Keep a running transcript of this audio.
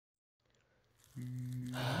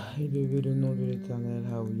Élevez le nom de l'Éternel,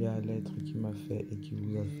 Haouya, l'être qui m'a fait et qui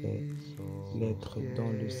vous a fait, l'être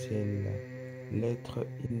dans le ciel, l'être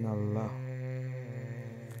in Allah,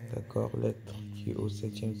 d'accord, l'être qui est au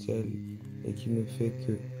 7e ciel et qui ne fait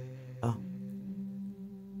que 1,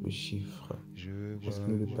 le chiffre, parce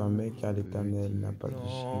qu'il nous le permet car l'Éternel n'a pas de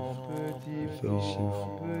chiffre, il fait les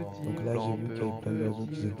chiffres. Donc là j'ai vu qu'il y avait plein d'oiseaux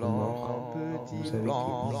qui étaient morts. Vous savez que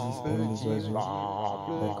Isis aime les oiseaux,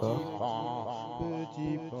 d'accord?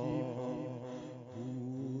 Petit pan,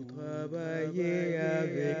 vous travaillez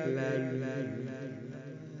avec la lune.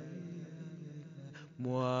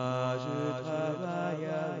 Moi je travaille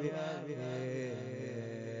avec elle.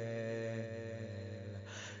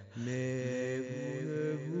 Mais vous ne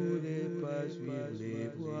voulez pas suivre les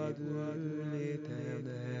voies de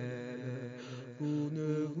l'Éternel. Vous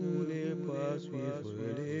ne voulez pas suivre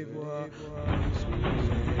les voies du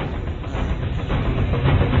Soleil.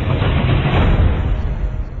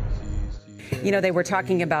 You know, they were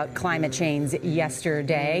talking about climate change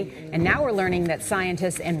yesterday, and now we're learning that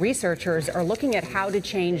scientists and researchers are looking at how to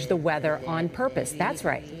change the weather on purpose. That's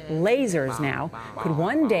right. Lasers now could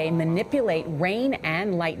one day manipulate rain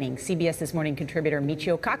and lightning. CBS This Morning contributor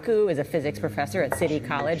Michio Kaku is a physics professor at City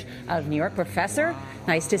College of New York. Professor,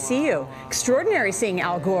 nice to see you. Extraordinary seeing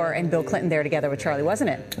Al Gore and Bill Clinton there together with Charlie,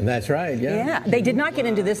 wasn't it? That's right, yeah. Yeah, they did not get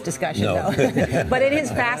into this discussion, though. But it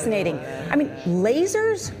is fascinating. I mean,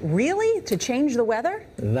 lasers, really? To change the weather?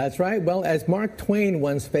 That's right. Well, as Mark Twain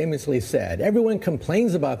once famously said, everyone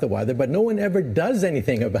complains about the weather, but no one ever does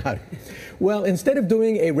anything about it. Well, instead of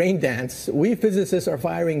doing a rain dance, we physicists are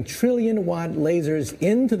firing trillion-watt lasers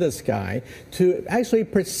into the sky to actually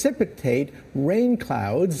precipitate rain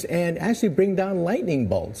clouds and actually bring down lightning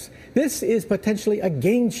bolts. This is potentially a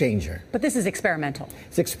game changer. But this is experimental.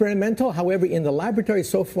 It's experimental. However, in the laboratory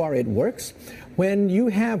so far it works. When you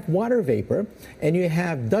have water vapor and you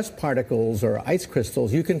have dust particles or ice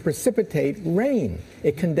crystals, you can precipitate rain.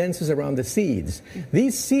 It condenses around the seeds.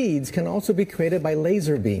 These seeds can also be created by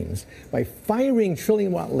laser beams. By firing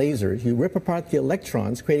trillion-watt lasers, you rip apart the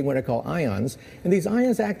electrons, creating what are called ions, and these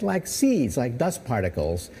ions act like seeds, like dust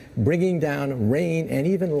particles, bringing down rain and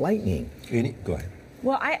even lightning. Go ahead.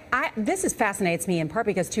 Well, this fascinates me in part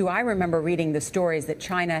because, too, I remember reading the stories that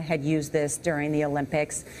China had used this during the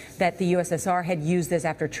Olympics, that the USSR had used this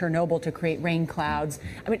after Chernobyl to create rain clouds.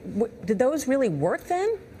 I mean, did those really work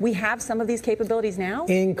then? We have some of these capabilities now?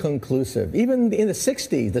 Inconclusive. Even in the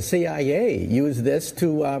 60s, the CIA used this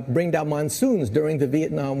to bring down monsoons during the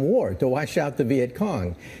Vietnam War, to wash out the Viet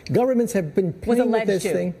Cong. Governments have been playing with this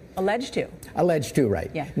thing. Alleged to. Alleged to, right.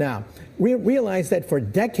 Yeah. Now, we realize that for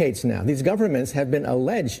decades now, these governments have been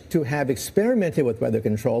alleged to have experimented with weather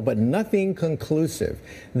control, but nothing conclusive.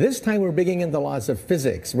 This time we're bringing in the laws of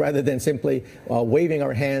physics rather than simply waving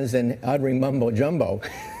our hands and uttering mumbo-jumbo.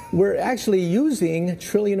 We're actually using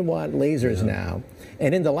trillion-watt lasers now.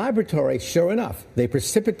 And in the laboratory, sure enough, they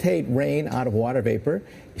precipitate rain out of water vapor.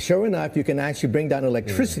 Sure enough, you can actually bring down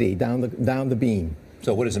electricity down the beam.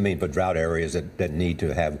 So what does it mean for drought areas that need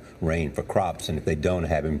to have rain for crops? And if they don't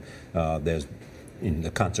have them, there's the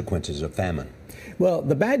consequences of famine. Well,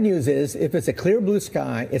 the bad news is if it's a clear blue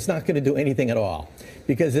sky, it's not going to do anything at all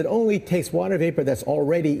because it only takes water vapor that's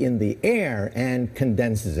already in the air and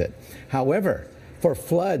condenses it. However, for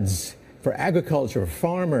floods, for agriculture,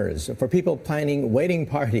 farmers, for people planning wedding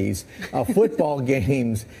parties, football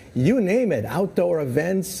games, you name it, outdoor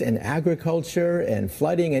events and agriculture and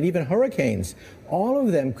flooding and even hurricanes, all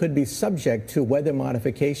of them could be subject to weather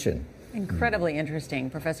modification. Incredibly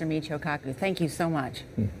interesting, Professor Michio Kaku. Thank you so much.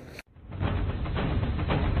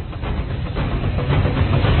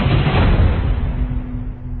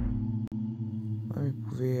 Vous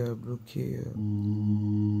pouvez bloquer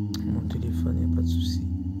mon téléphone, il n'y a pas de souci.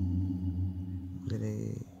 Vous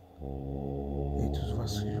allez tous voir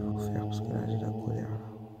ce que je vais vous faire parce que là j'ai la colère.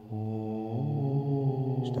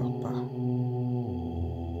 Je dors pas.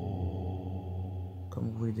 Comme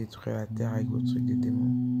vous voulez détruire la terre avec votre truc de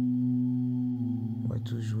démon, on va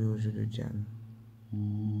tous jouer au jeu de Diane.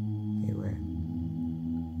 Et ouais,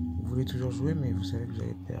 vous voulez toujours jouer mais vous savez que vous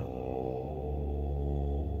allez perdre.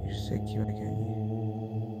 Je sais qui va gagner.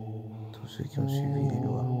 Tous ceux qui ont suivi les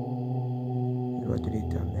lois de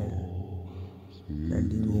l'Éternel, la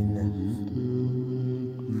lignée 9.